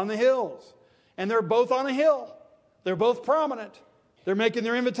were on the hills. And they're both on a hill. They're both prominent. They're making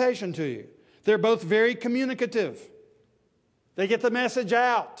their invitation to you. They're both very communicative. They get the message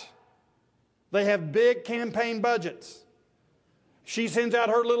out. They have big campaign budgets. She sends out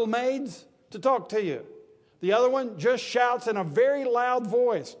her little maids to talk to you. The other one just shouts in a very loud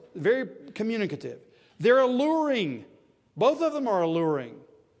voice, very communicative. They're alluring. Both of them are alluring.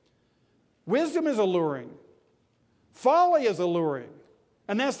 Wisdom is alluring. Folly is alluring.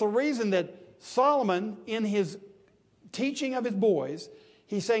 And that's the reason that Solomon, in his teaching of his boys,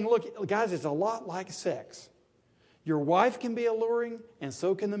 he's saying, look, guys, it's a lot like sex. Your wife can be alluring, and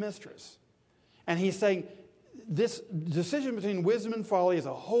so can the mistress. And he's saying, this decision between wisdom and folly is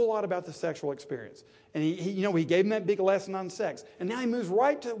a whole lot about the sexual experience. And he gave him that big lesson on sex. And now he moves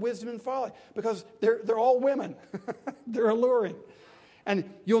right to wisdom and folly because they're all women. They're alluring. And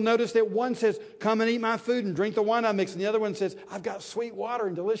you'll notice that one says, come and eat my food and drink the wine I mix. And the other one says, I've got sweet water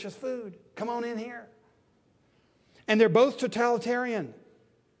and delicious food. Come on in here. And they're both totalitarian.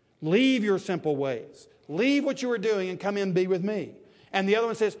 Leave your simple ways. Leave what you are doing and come in and be with me. And the other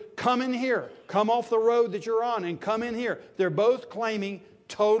one says, come in here. Come off the road that you're on and come in here. They're both claiming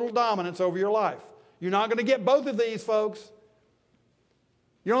total dominance over your life. You're not going to get both of these, folks.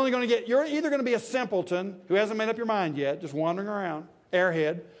 You're either going to be a simpleton who hasn't made up your mind yet, just wandering around,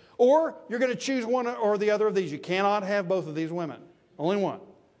 airhead, or you're going to choose one or the other of these. You cannot have both of these women. Only one.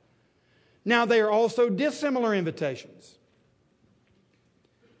 Now, they are also dissimilar invitations.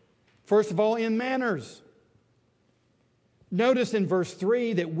 First of all, in manners. Notice in verse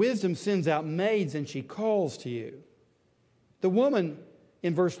 3 that wisdom sends out maids and she calls to you. The woman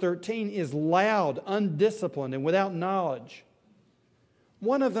in verse 13 is loud, undisciplined, and without knowledge.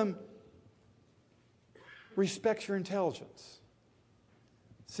 One of them respects your intelligence,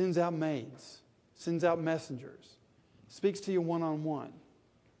 sends out maids, sends out messengers, speaks to you one-on-one,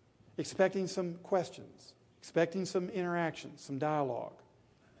 expecting some questions, expecting some interaction, some dialogue,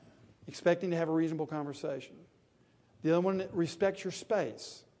 expecting to have a reasonable conversation. The other one respects your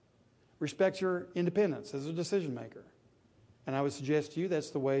space, respects your independence as a decision maker. And I would suggest to you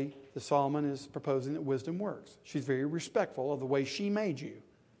that's the way that Solomon is proposing that wisdom works. She's very respectful of the way she made you,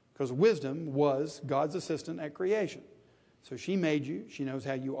 because wisdom was God's assistant at creation. So she made you, she knows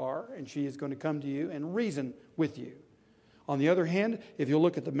how you are, and she is going to come to you and reason with you. On the other hand, if you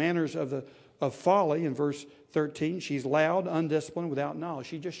look at the manners of folly in verse 13, she's loud, undisciplined, without knowledge.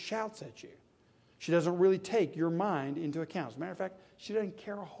 She just shouts at you. She doesn't really take your mind into account. As a matter of fact, she doesn't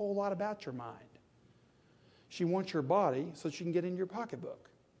care a whole lot about your mind. She wants your body so she can get into your pocketbook.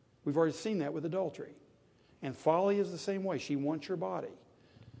 We've already seen that with adultery. And folly is the same way. She wants your body.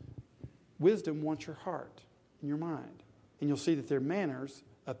 Wisdom wants your heart and your mind. And you'll see that their manners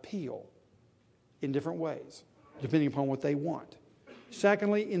appeal in different ways, depending upon what they want.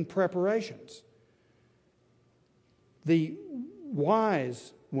 Secondly, in preparations. The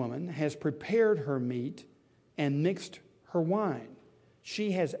wise woman has prepared her meat and mixed her wine.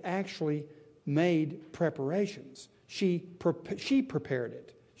 She has actually made preparations. She prepared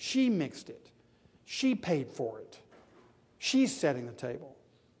it. She mixed it. She paid for it. She's setting the table.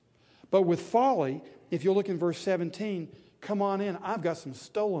 But with folly, if you look in verse 17, come on in, I've got some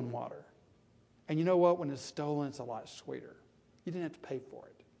stolen water. And you know what? When it's stolen, it's a lot sweeter. You didn't have to pay for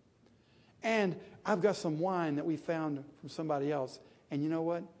it. And I've got some wine that we found from somebody else. And you know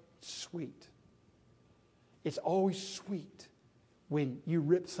what? It's sweet. It's always sweet when you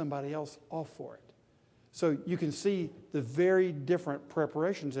rip somebody else off for it. So you can see the very different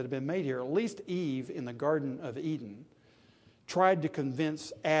preparations that have been made here. At least Eve in the Garden of Eden tried to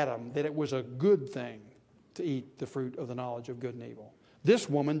convince Adam that it was a good thing to eat the fruit of the knowledge of good and evil. This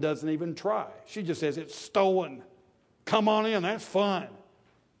woman doesn't even try. She just says, it's stolen. Come on in, that's fun.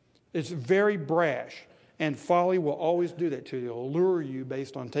 It's very brash. And folly will always do that to you. It'll lure you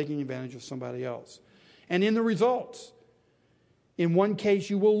based on taking advantage of somebody else. And in the results, in one case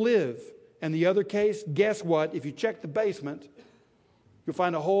you will live. And the other case, guess what? If you check the basement, you'll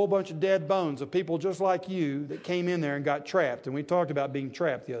find a whole bunch of dead bones of people just like you that came in there and got trapped. And we talked about being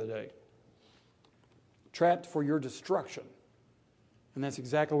trapped the other day. Trapped for your destruction. And that's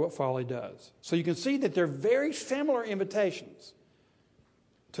exactly what folly does. So you can see that they're very similar invitations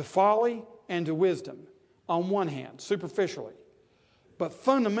to folly and to wisdom on one hand, superficially. But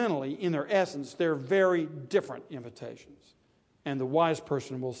fundamentally, in their essence, they're very different invitations. And the wise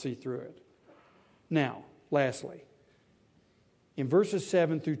person will see through it. Now, lastly, in verses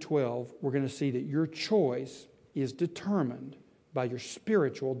 7 through 12, we're going to see that your choice is determined by your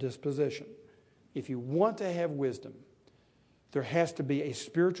spiritual disposition. If you want to have wisdom, there has to be a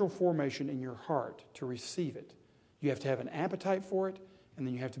spiritual formation in your heart to receive it. You have to have an appetite for it, and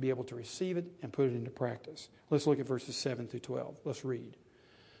then you have to be able to receive it and put it into practice. Let's look at verses 7 through 12. Let's read.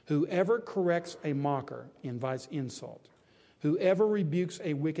 Whoever corrects a mocker invites insult. Whoever rebukes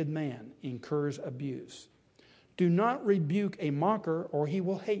a wicked man incurs abuse. Do not rebuke a mocker, or he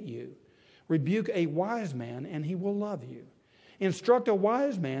will hate you. Rebuke a wise man, and he will love you. Instruct a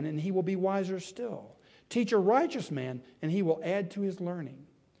wise man, and he will be wiser still. Teach a righteous man, and he will add to his learning.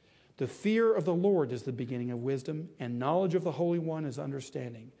 The fear of the Lord is the beginning of wisdom, and knowledge of the Holy One is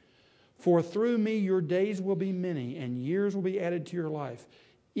understanding. For through me your days will be many, and years will be added to your life.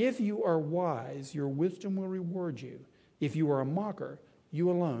 If you are wise, your wisdom will reward you. If you are a mocker,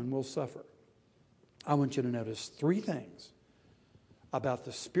 you alone will suffer. I want you to notice 3 things about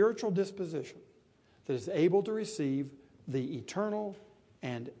the spiritual disposition that is able to receive the eternal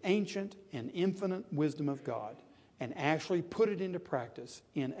and ancient and infinite wisdom of God and actually put it into practice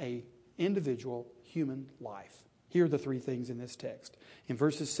in an individual human life. Here are the 3 things in this text. In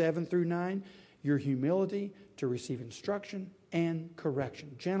verses 7 through 9, your humility to receive instruction and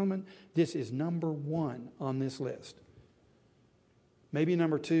correction. Gentlemen, this is number 1 on this list. Maybe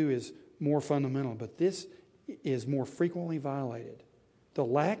number 2 is more fundamental, but this is more frequently violated. The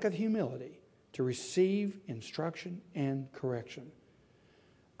lack of humility to receive instruction and correction.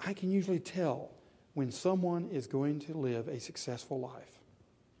 I can usually tell when someone is going to live a successful life.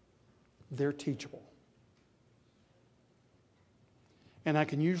 They're teachable. And I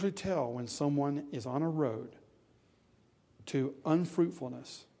can usually tell when someone is on a road to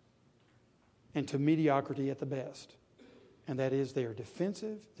unfruitfulness and to mediocrity at the best. And that is, they are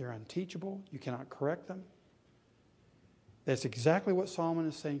defensive, they're unteachable, you cannot correct them. That's exactly what Solomon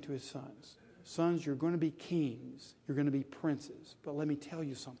is saying to his sons. Sons, you're going to be kings, you're going to be princes, but let me tell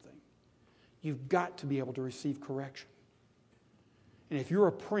you something. You've got to be able to receive correction. And if you're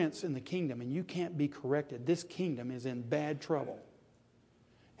a prince in the kingdom and you can't be corrected, this kingdom is in bad trouble.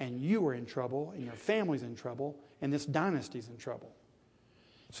 And you are in trouble, and your family's in trouble, and this dynasty's in trouble.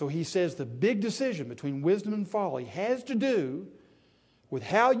 So he says the big decision between wisdom and folly has to do with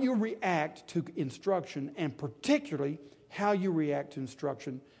how you react to instruction, and particularly how you react to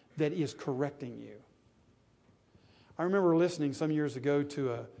instruction that is correcting you. I remember listening some years ago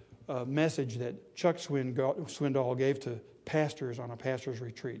to a message that Chuck Swindoll gave to pastors on a pastor's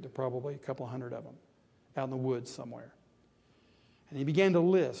retreat. There are probably a couple of hundred of them out in the woods somewhere. And he began to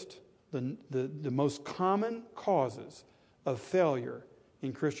list the most common causes of failure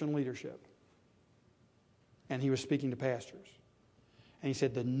in Christian leadership. And he was speaking to pastors. And he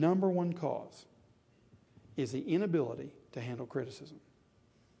said the number 1 cause is the inability to handle criticism.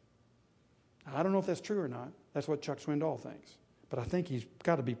 Now, I don't know if that's true or not. That's what Chuck Swindoll thinks. But I think he's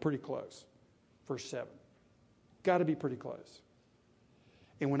got to be pretty close. Verse 7. Got to be pretty close.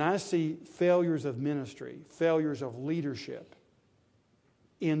 And when I see failures of ministry, failures of leadership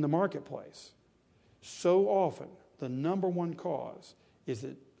in the marketplace, so often the number 1 cause is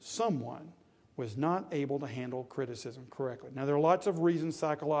that someone was not able to handle criticism correctly. Now, there are lots of reasons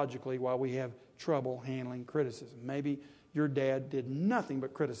psychologically why we have trouble handling criticism. Maybe your dad did nothing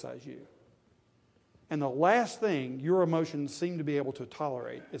but criticize you. And the last thing your emotions seem to be able to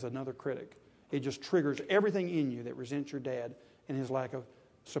tolerate is another critic. It just triggers everything in you that resents your dad and his lack of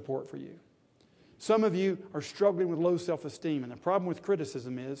support for you. Some of you are struggling with low self-esteem, and the problem with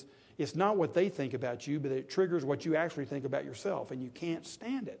criticism is it's not what they think about you, but it triggers what you actually think about yourself, and you can't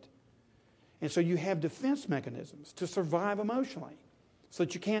stand it. And so you have defense mechanisms to survive emotionally so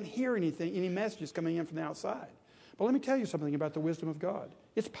that you can't hear anything, any messages coming in from the outside. But let me tell you something about the wisdom of God.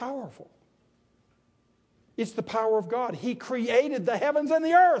 It's powerful. It's the power of God. He created the heavens and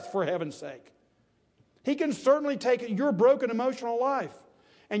the earth, for heaven's sake. He can certainly take your broken emotional life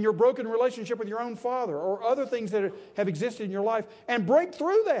and your broken relationship with your own father or other things that have existed in your life and break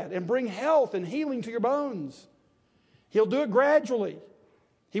through that and bring health and healing to your bones. He'll do it gradually.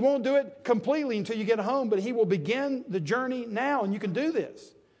 He won't do it completely until you get home, but He will begin the journey now, and you can do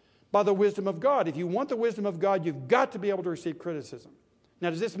this by the wisdom of God. If you want the wisdom of God, you've got to be able to receive criticism. Now,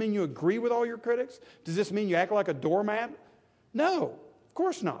 does this mean you agree with all your critics? Does this mean you act like a doormat? No, of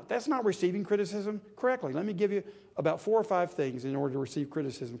course not. That's not receiving criticism correctly. Let me give you about 4 or 5 things in order to receive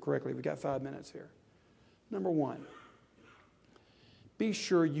criticism correctly. We've got 5 minutes here. Number 1, be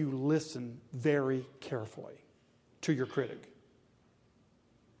sure you listen very carefully to your critic.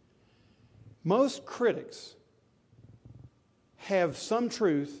 Most critics have some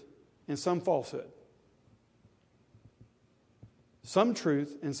truth and some falsehood. Some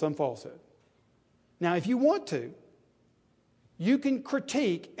truth and some falsehood. Now, if you want to, you can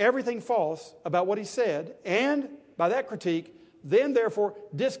critique everything false about what he said, and by that critique, then therefore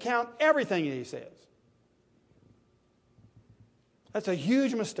discount everything that he says. That's a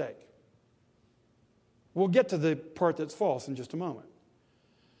huge mistake. We'll get to the part that's false in just a moment.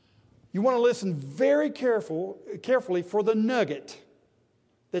 You want to listen very carefully for the nugget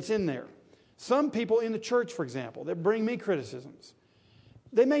that's in there. Some people in the church, for example, that bring me criticisms,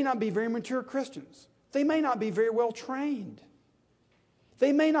 they may not be very mature Christians. They may not be very well trained.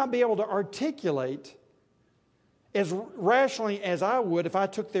 They may not be able to articulate as rationally as I would if I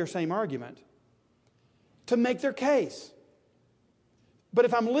took their same argument to make their case. But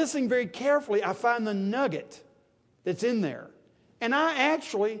if I'm listening very carefully, I find the nugget that's in there. And I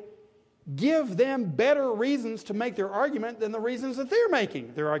actually give them better reasons to make their argument than the reasons that they're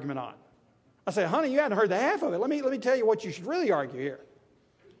making their argument on. I say, honey, you hadn't heard the half of it. Let me tell you what you should really argue here.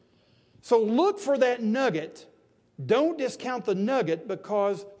 So look for that nugget. Don't discount the nugget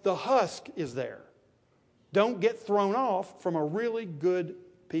because the husk is there. Don't get thrown off from a really good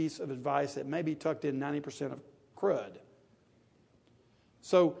piece of advice that may be tucked in 90% of crud.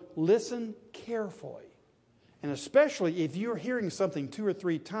 So listen carefully. And especially if you're hearing something 2 or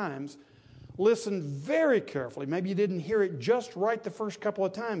 3 times, listen very carefully. Maybe you didn't hear it just right the first couple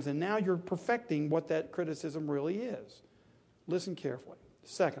of times, and now you're perfecting what that criticism really is. Listen carefully.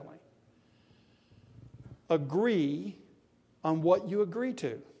 Secondly, agree on what you agree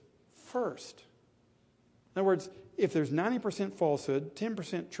to first. In other words, if there's 90% falsehood,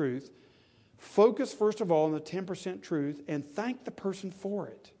 10% truth, focus first of all on the 10% truth and thank the person for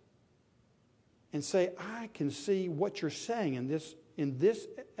it. And say, I can see what you're saying in this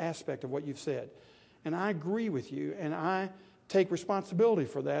aspect of what you've said. And I agree with you, and I take responsibility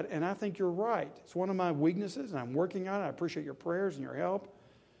for that, and I think you're right. It's one of my weaknesses, and I'm working on it. I appreciate your prayers and your help,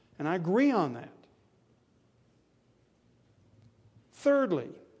 and I agree on that. Thirdly,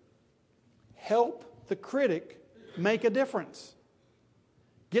 help the critic make a difference.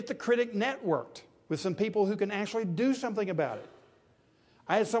 Get the critic networked with some people who can actually do something about it.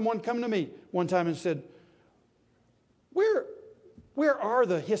 I had someone come to me one time and said, Where are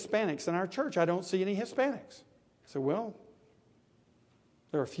the Hispanics in our church? I don't see any Hispanics. I said, well,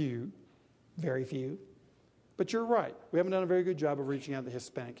 there are a few, very few. But you're right. We haven't done a very good job of reaching out to the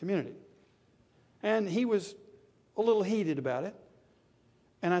Hispanic community. And he was a little heated about it.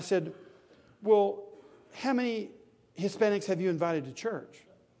 And I said, well, how many Hispanics have you invited to church?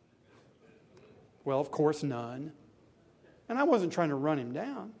 Well, of course, none. And I wasn't trying to run him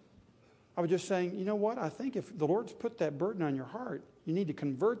down. I was just saying, you know what? I think if the Lord's put that burden on your heart, you need to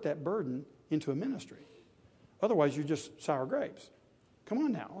convert that burden into a ministry. Otherwise, you're just sour grapes. Come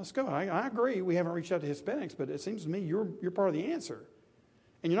on now, let's go. I agree we haven't reached out to Hispanics, but it seems to me you're part of the answer.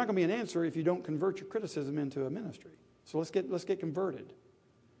 And you're not going to be an answer if you don't convert your criticism into a ministry. So let's get converted.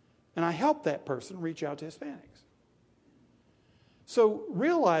 And I help that person reach out to Hispanics. So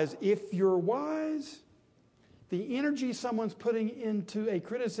realize if you're wise, the energy someone's putting into a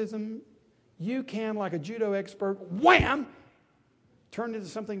criticism, you can, like a judo expert, wham, turn it into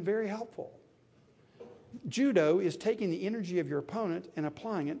something very helpful. Judo is taking the energy of your opponent and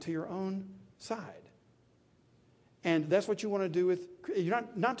applying it to your own side. And that's what you want to do with, you're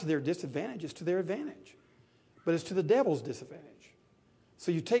not to their disadvantage, it's to their advantage. But it's to the devil's disadvantage.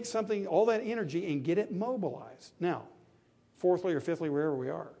 So you take something, all that energy, and get it mobilized. Now, fourthly or fifthly, wherever we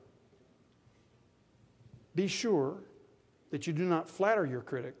are, be sure that you do not flatter your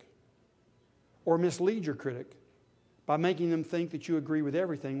critic or mislead your critic by making them think that you agree with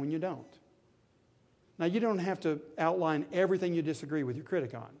everything when you don't. Now, you don't have to outline everything you disagree with your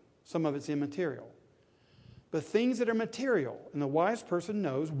critic on. Some of it's immaterial. But things that are material, and the wise person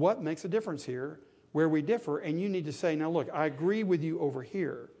knows what makes a difference here, where we differ, and you need to say, now look, I agree with you over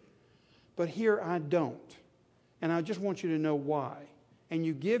here, but here I don't. And I just want you to know why. And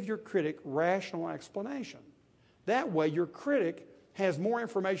you give your critic rational explanation. That way your critic has more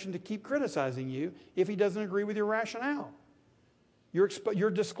information to keep criticizing you if he doesn't agree with your rationale. You're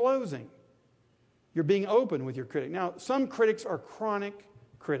disclosing. You're being open with your critic. Now, some critics are chronic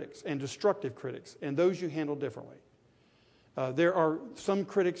critics and destructive critics, and those you handle differently. There are some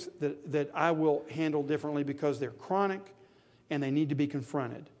critics that I will handle differently because they're chronic and they need to be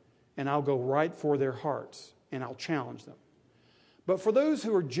confronted. And I'll go right for their hearts and I'll challenge them. But for those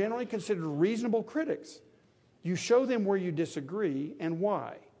who are generally considered reasonable critics, you show them where you disagree and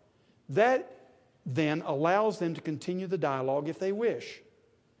why. That then allows them to continue the dialogue if they wish.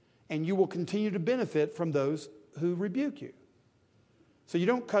 And you will continue to benefit from those who rebuke you. So you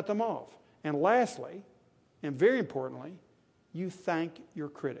don't cut them off. And lastly, and very importantly, you thank your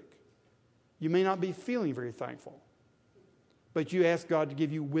critic. You may not be feeling very thankful, but you ask God to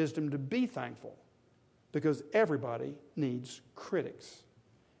give you wisdom to be thankful, because everybody needs critics.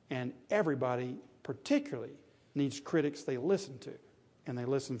 And everybody particularly needs critics they listen to, and they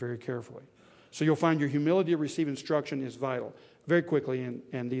listen very carefully. So you'll find your humility to receive instruction is vital. Very quickly,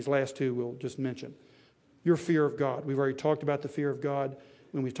 and these last two we'll just mention. Your fear of God. We've already talked about the fear of God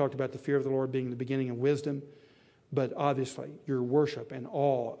when we talked about the fear of the Lord being the beginning of wisdom. But obviously, your worship and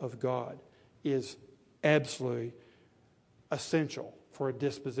awe of God is absolutely essential for a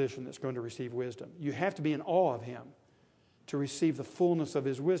disposition that's going to receive wisdom. You have to be in awe of Him to receive the fullness of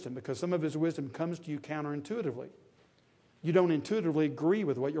His wisdom, because some of His wisdom comes to you counterintuitively. You don't intuitively agree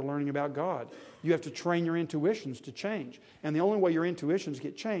with what you're learning about God. You have to train your intuitions to change. And the only way your intuitions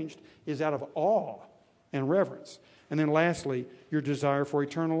get changed is out of awe and reverence. And then lastly, your desire for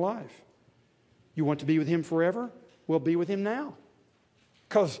eternal life. You want to be with Him forever? Well, be with Him now.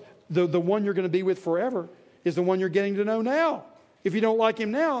 Because the one you're going to be with forever is the one you're getting to know now. If you don't like Him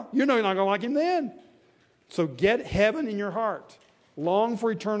now, you know you're not going to like Him then. So get heaven in your heart. Long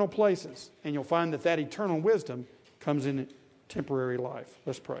for eternal places. And you'll find that eternal wisdom comes in temporary life.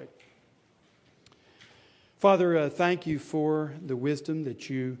 Let's pray. Father, thank you for the wisdom that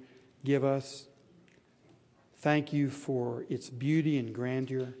you give us. Thank you for its beauty and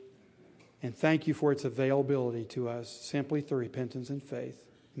grandeur. And thank you for its availability to us simply through repentance and faith.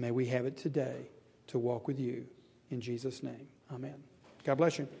 May we have it today to walk with you. In Jesus' name, amen. God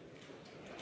bless you.